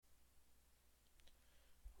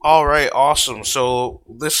All right, awesome. So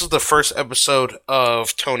this is the first episode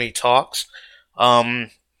of Tony Talks. Um,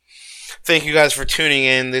 Thank you guys for tuning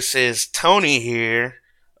in. This is Tony here.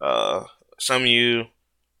 Uh, some of you,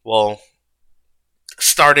 well,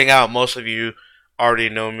 starting out, most of you already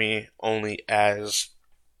know me only as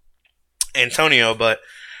Antonio, but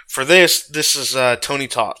for this is Tony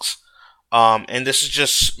Talks. And this is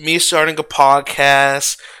just me starting a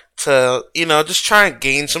podcast to, just try and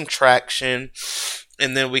gain some traction,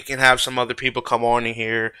 and then we can have some other people come on in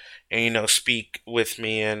here and speak with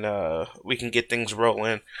me, and we can get things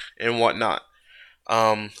rolling and whatnot.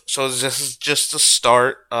 So this is just the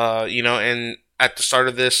start, and at the start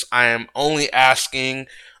of this, I am only asking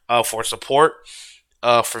for support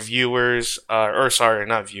for viewers, or sorry,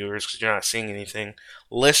 not viewers, because you're not seeing anything,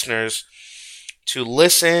 listeners, to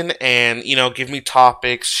listen and give me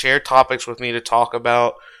topics, share topics with me to talk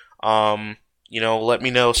about. Let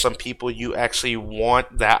me know some people you actually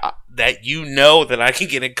want that that I can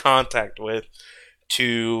get in contact with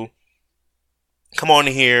to come on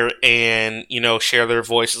here and share their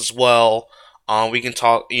voice as well. We can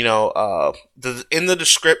talk. In the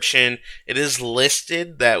description, it is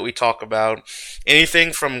listed that we talk about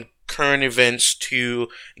anything from current events to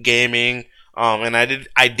gaming. And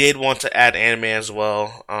I did want to add anime as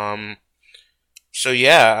well. So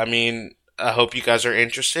yeah, I mean, I hope you guys are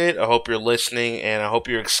interested. I hope you're listening, and I hope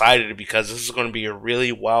you're excited because this is going to be a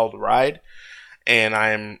really wild ride, and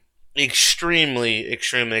I'm extremely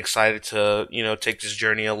excited to take this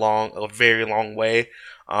journey along a very long way.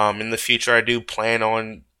 In the future, I do plan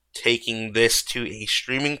on taking this to a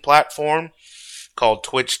streaming platform called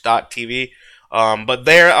Twitch.tv. But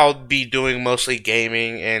there I'll be doing mostly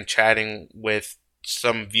gaming and chatting with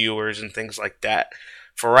some viewers and things like that.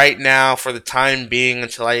 For right now, for the time being,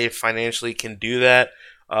 until I financially can do that,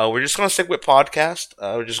 we're just going to stick with podcast.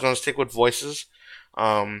 We're just going to stick with voices.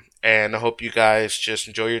 And I hope you guys just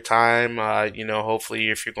enjoy your time. Hopefully,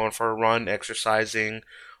 if you're going for a run, exercising,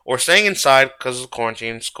 or staying inside because of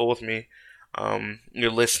quarantine, it's cool with me.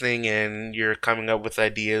 You're listening and you're coming up with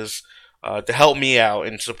ideas to help me out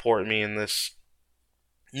and support me in this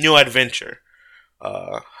new adventure.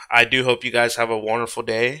 I do hope you guys have a wonderful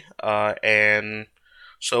day. And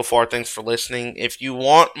so far, thanks for listening. If you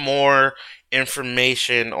want more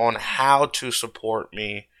information on how to support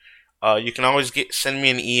me, you can always send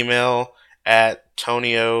me an email at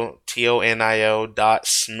tonio dot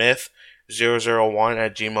smith 001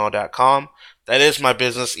 at gmail.com. That is my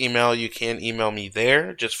business email. You can email me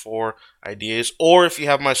there just for ideas. Or if you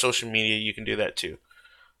have my social media, you can do that too.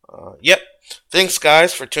 Yep. Thanks,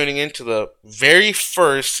 guys, for tuning in to the very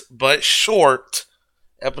first but short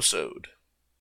episode.